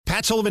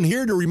Matt Sullivan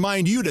here to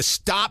remind you to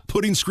stop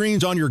putting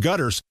screens on your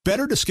gutters.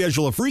 Better to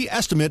schedule a free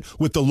estimate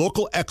with the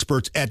local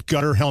experts at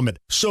Gutter Helmet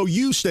so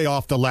you stay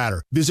off the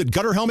ladder. Visit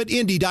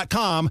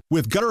GutterHelmetIndy.com.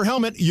 With Gutter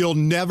Helmet, you'll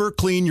never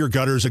clean your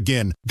gutters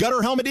again.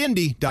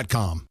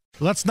 GutterHelmetIndy.com.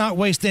 Let's not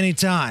waste any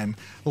time.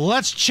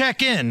 Let's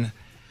check in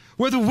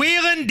with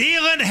wheeling,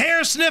 dealing,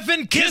 hair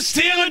sniffing, kiss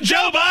stealing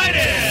Joe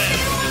Biden.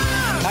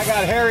 I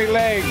got hairy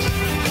legs.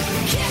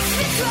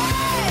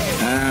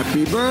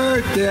 Happy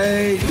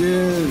birthday,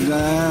 dear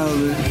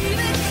Valerie.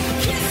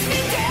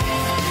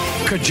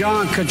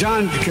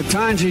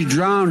 Katanji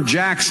drowned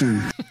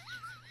Jackson.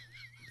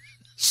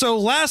 So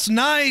last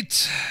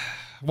night,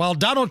 while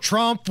Donald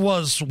Trump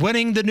was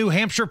winning the New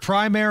Hampshire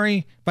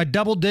primary by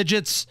double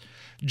digits,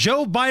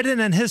 Joe Biden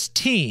and his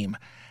team,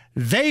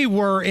 they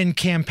were in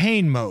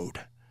campaign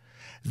mode.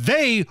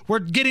 They were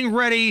getting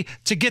ready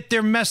to get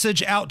their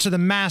message out to the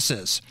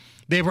masses.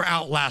 They were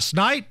out last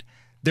night.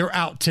 They're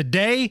out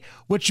today,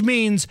 which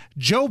means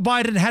Joe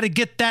Biden had to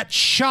get that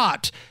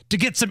shot to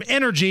get some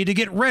energy to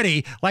get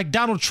ready, like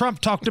Donald Trump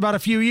talked about a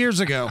few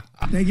years ago.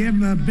 They give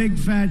him a big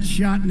fat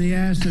shot in the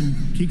ass, and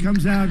he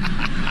comes out,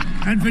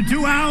 and for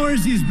 2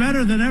 hours, he's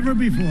better than ever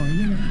before.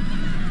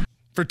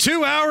 For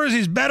 2 hours,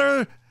 he's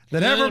better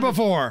than ever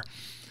before.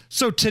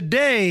 So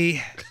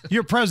today,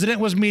 your president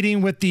was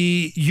meeting with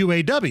the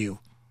UAW,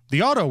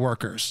 the auto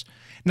workers.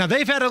 Now,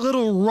 they've had a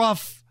little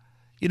rough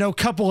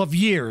couple of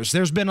years.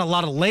 There's been a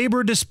lot of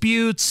labor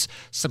disputes,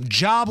 some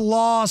job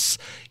loss,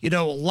 a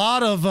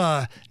lot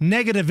of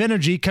negative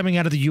energy coming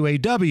out of the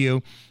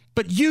UAW.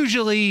 But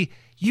usually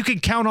you can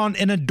count on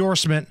an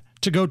endorsement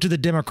to go to the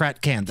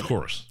Democrat candidate. Of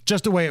course.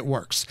 Just the way it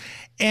works.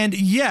 And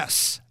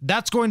yes,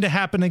 that's going to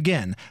happen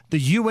again.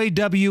 The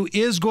UAW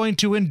is going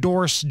to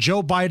endorse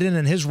Joe Biden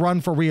and his run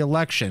for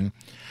re-election.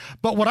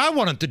 But what I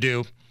wanted to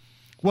do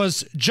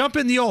was jump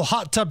in the old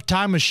hot tub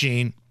time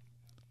machine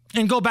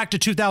and go back to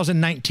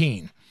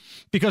 2019.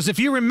 Because if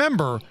you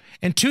remember,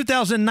 in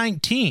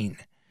 2019,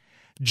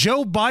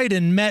 Joe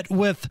Biden met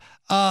with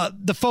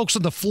the folks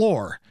on the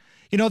floor.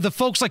 The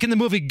folks like in the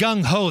movie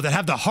Gung Ho that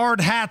have the hard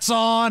hats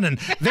on and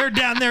they're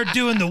down there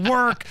doing the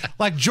work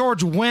like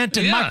George Wendt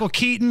and Michael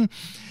Keaton.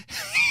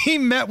 He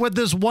met with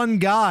this one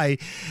guy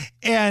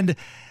and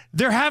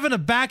they're having a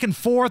back and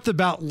forth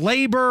about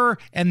labor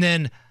and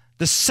then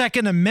the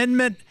Second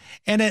Amendment,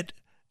 and it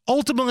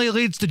ultimately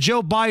leads to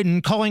Joe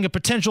Biden calling a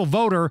potential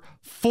voter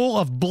full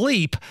of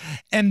bleep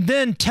and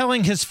then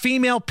telling his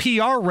female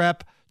PR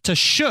rep to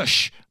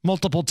shush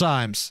multiple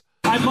times.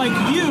 I'd like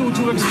you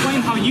to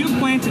explain how you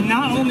plan to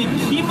not only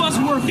keep us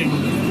working,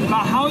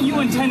 but how you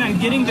intend on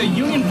getting the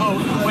union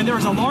vote when there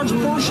is a large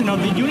portion of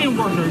the union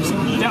workers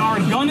that are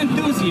gun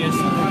enthusiasts,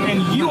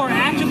 and you are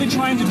actively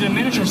trying to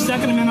diminish our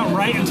Second Amendment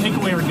right and take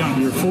away our guns.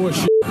 You're full of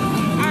shit.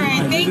 All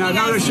right, thank you.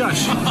 No,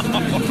 shush.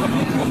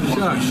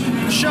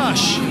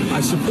 Shush.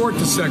 I support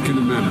the Second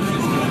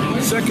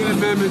Amendment. Second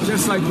Amendment,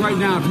 just like right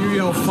now, if you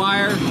yell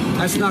fire,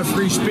 that's not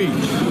free speech.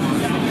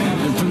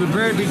 And from the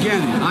very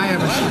beginning, I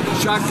have a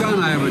shotgun,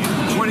 I have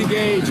a 20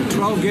 gauge, a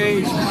 12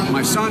 gauge,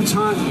 my sons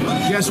hunt.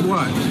 Guess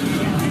what?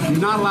 You're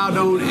not allowed to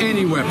own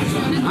any weapon.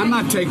 I'm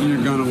not taking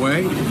your gun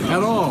away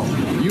at all.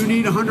 You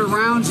need 100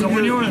 rounds. So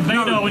when you were in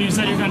Beto, when you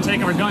said you're going to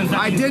take our guns,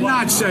 I did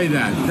not say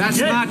that. That's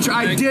not true.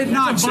 I did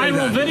not say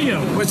that. It's a viral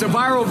video. It's a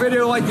viral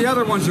video like the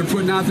other ones they're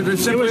putting out there. They're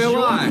simply a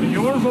lie.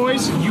 Your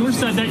voice, you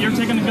said that you're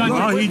taking the gun.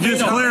 Well, he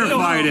just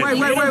clarified it.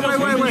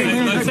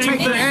 Wait. Take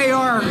the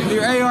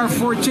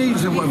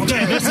AR-14s and what?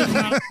 Okay, this is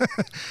not...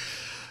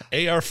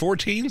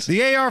 AR-14s?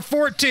 The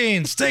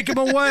AR-14s. Take them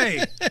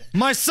away.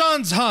 My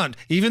sons hunt.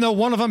 Even though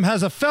one of them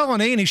has a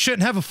felony and he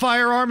shouldn't have a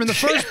firearm in the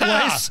first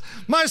place,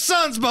 my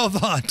sons both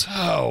hunt.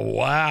 Oh,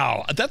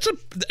 wow. That's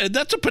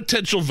a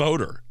potential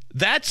voter.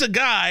 That's a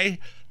guy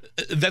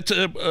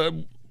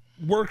that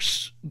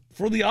works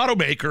for the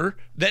automaker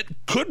that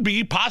could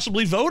be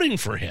possibly voting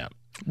for him.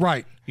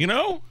 Right.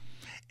 And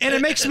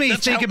it makes me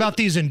think about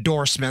these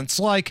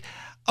endorsements. Like,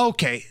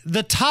 okay,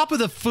 the top of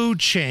the food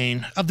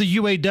chain of the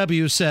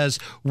UAW says,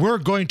 we're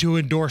going to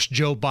endorse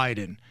Joe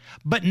Biden.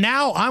 But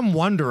now I'm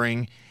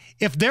wondering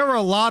if there are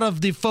a lot of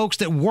the folks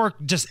that work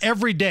just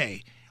every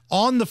day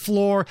on the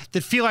floor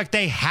that feel like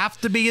they have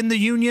to be in the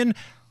union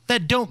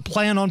that don't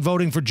plan on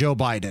voting for Joe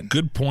Biden.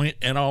 Good point,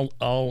 and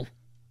I'll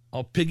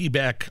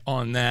piggyback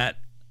on that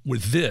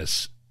with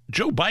this.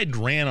 Joe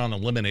Biden ran on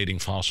eliminating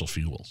fossil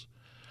fuels.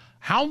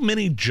 How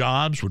many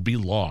jobs would be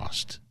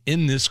lost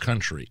in this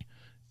country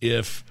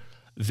if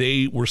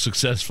they were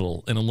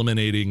successful in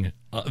eliminating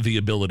the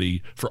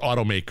ability for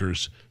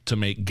automakers to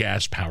make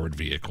gas-powered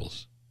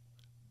vehicles?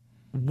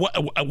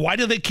 Why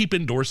do they keep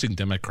endorsing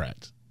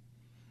Democrats?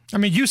 I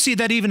mean, you see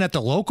that even at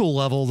the local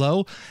level,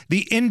 though.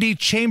 The Indy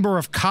Chamber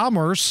of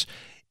Commerce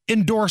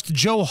endorsed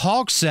Joe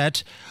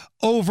Hogsett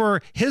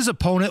over his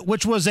opponent,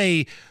 which was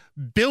a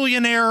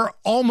billionaire,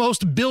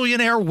 almost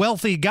billionaire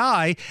wealthy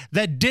guy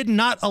that did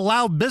not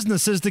allow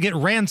businesses to get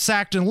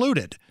ransacked and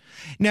looted.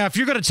 Now, if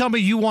you're going to tell me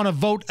you want to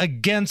vote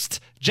against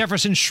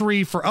Jefferson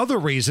Shreve for other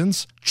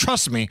reasons,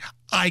 trust me,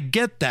 I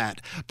get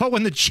that. But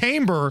when the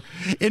chamber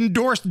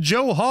endorsed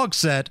Joe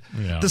Hogsett,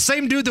 the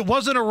same dude that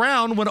wasn't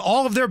around when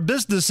all of their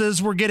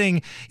businesses were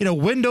getting,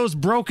 windows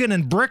broken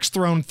and bricks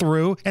thrown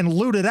through and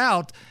looted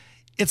out,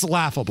 it's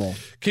laughable.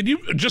 Can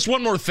you, just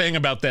one more thing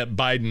about that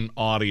Biden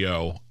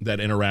audio,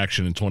 that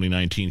interaction in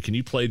 2019. Can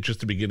you play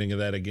just the beginning of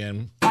that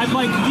again? I'd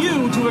like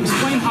you to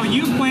explain how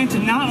you plan to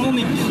not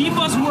only keep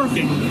us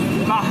working,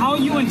 but how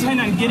you intend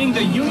on getting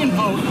the union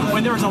vote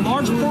when there's a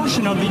large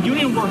portion of the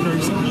union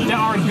workers that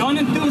are gun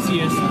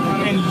enthusiasts,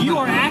 and you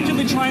are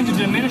actively trying to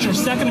diminish our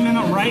Second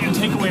Amendment right and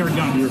take away our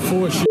guns. You're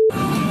full of shit. All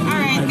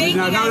right, thank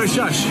you. No,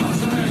 shush.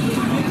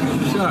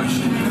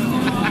 Shush.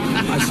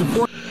 I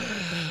support.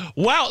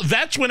 Wow,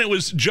 that's when it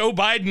was Joe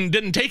Biden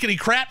didn't take any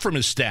crap from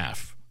his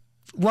staff.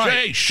 Right.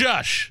 Hey,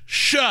 shush.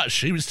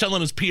 He was telling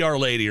his PR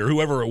lady or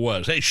whoever it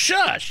was. Hey,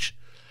 shush.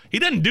 He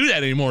doesn't do that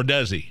anymore,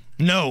 does he?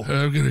 No.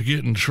 I'm going to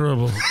get in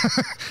trouble.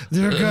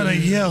 They're going to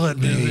yell at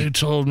me. They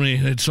told me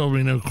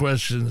no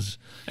questions.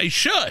 Hey,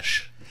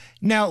 shush.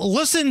 Now,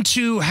 listen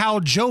to how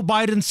Joe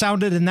Biden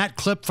sounded in that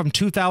clip from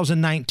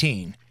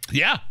 2019.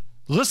 Yeah.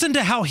 Listen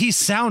to how he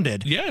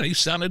sounded. Yeah, he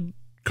sounded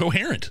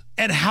coherent.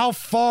 And how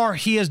far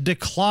he has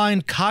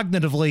declined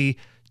cognitively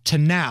to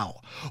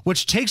now,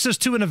 which takes us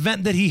to an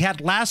event that he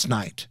had last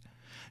night.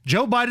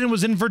 Joe Biden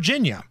was in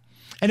Virginia,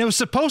 and it was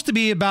supposed to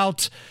be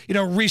about,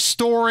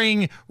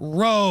 restoring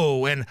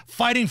Roe and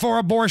fighting for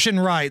abortion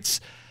rights.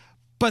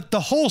 But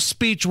the whole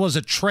speech was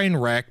a train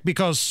wreck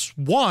because,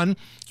 one,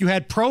 you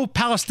had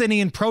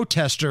pro-Palestinian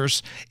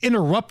protesters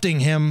interrupting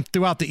him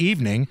throughout the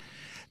evening.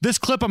 This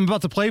clip I'm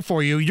about to play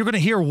for you, you're going to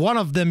hear one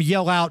of them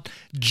yell out,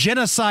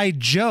 "Genocide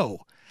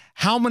Joe.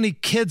 How many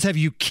kids have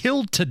you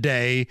killed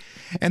today?"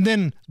 And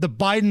then the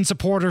Biden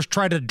supporters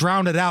try to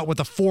drown it out with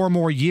a 4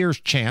 more years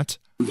chant.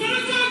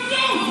 Genocide Joe!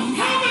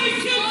 How many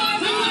kids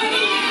have you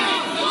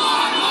killed?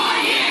 4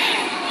 more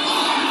years!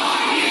 4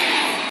 more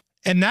years!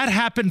 And that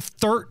happened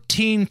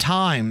 13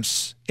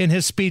 times in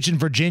his speech in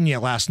Virginia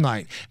last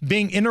night,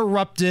 being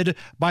interrupted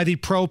by the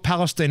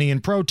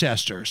pro-Palestinian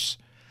protesters.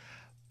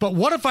 But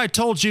what if I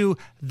told you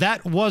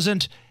that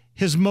wasn't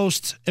his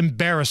most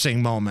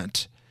embarrassing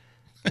moment?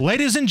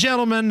 Ladies and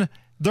gentlemen,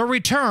 the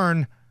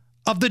return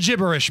of the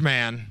Gibberish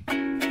Man.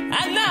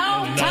 And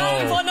now,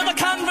 time for another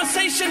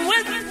conversation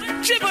with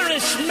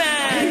Gibberish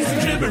Man. He's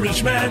the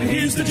Gibberish Man,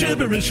 he's the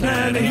Gibberish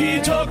Man.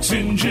 He talks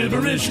in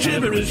gibberish,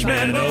 Gibberish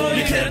Man. Oh,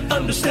 you can't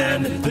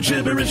understand the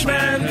Gibberish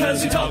Man,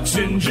 because he talks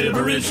in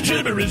gibberish,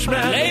 Gibberish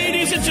Man.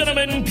 Ladies and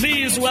gentlemen,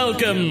 please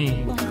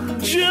welcome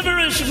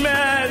Gibberish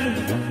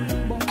Man.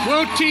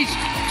 We'll teach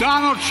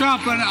Donald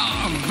Trump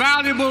a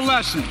valuable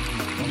lesson.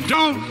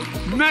 Don't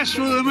mess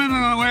with the women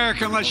in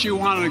America unless you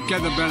want to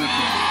get the benefit.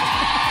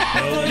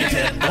 Oh, you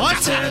can't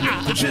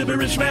understand the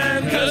Gibberish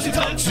Man, because he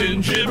talks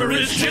in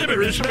gibberish,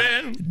 Gibberish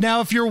Man.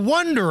 Now, if you're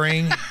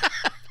wondering,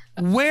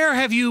 where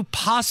have you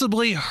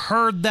possibly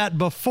heard that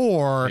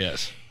before?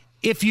 Yes.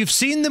 If you've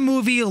seen the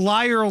movie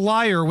Liar,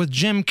 Liar with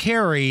Jim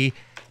Carrey,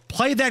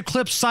 play that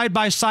clip side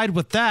by side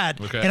with that,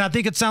 and I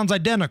think it sounds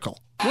identical.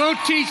 We'll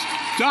teach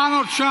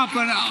Donald Trump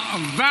a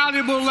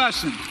valuable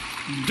lesson.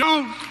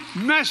 Don't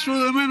mess with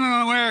the women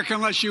in America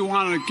unless you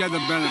want to get the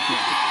benefit.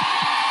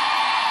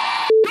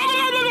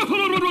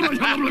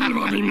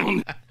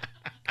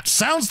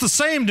 Sounds the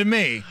same to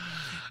me.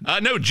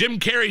 No, Jim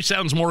Carrey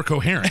sounds more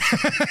coherent.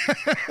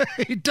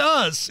 He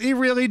does. He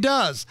really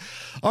does.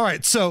 All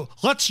right, so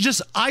let's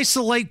just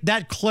isolate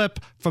that clip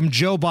from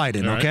Joe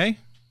Biden, okay?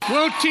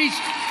 We'll teach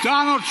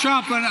Donald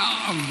Trump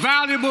a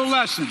valuable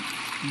lesson.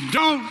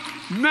 Don't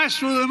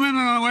mess with the women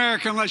in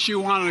America unless you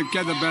want to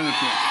get the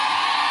benefit.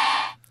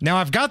 Now,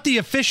 I've got the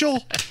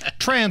official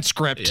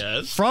transcript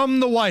from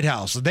the White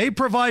House. They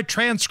provide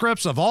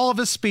transcripts of all of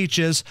his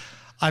speeches.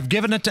 I've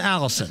given it to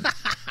Allison.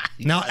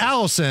 Now,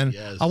 Allison,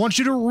 I want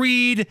you to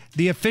read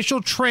the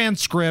official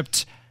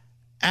transcript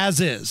as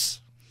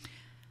is.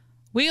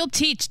 We'll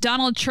teach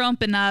Donald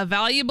Trump a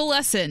valuable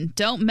lesson.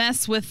 Don't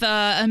mess with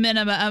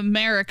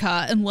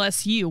America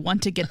unless you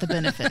want to get the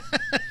benefit.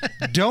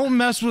 Don't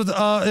mess with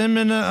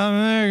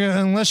America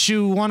unless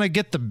you want to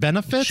get the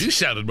benefit? She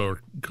sounded more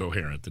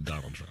coherent than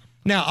Donald Trump.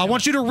 Now, I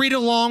want you to read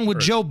along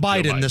with Joe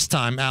Biden this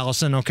time,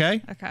 Allison,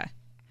 okay? Okay.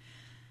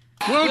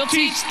 We'll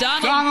teach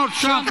Donald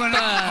Trump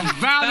a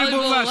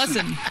valuable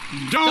lesson.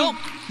 Don't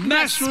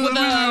mess with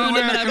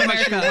America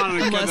unless you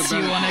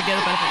want to get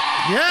a benefit.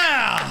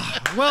 Yeah!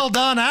 Well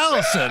done,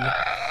 Allison.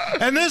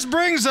 And this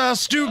brings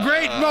us to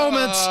great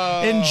moments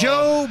in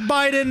Joe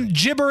Biden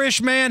Gibberish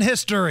Man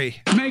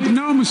history. Make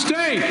no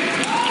mistake.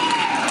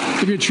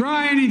 If you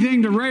try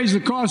anything to raise the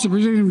cost of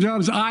precision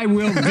jobs, I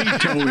will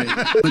veto it.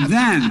 But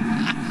then,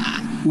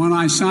 when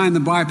I signed the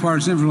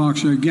bipartisan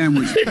infrastructure again,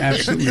 was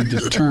absolutely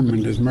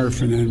determined, as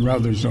Murphy and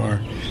others are,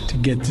 to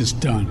get this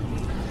done.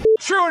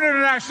 True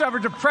international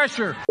effort to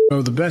pressure.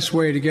 So the best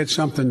way to get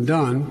something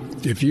done,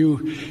 if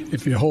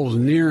it holds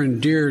near and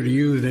dear to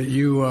you that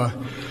you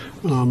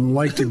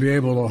like to be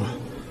able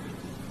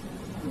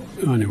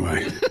to,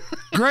 anyway.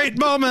 Great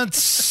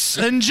moments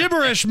in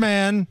Gibberish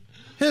Man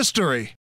history.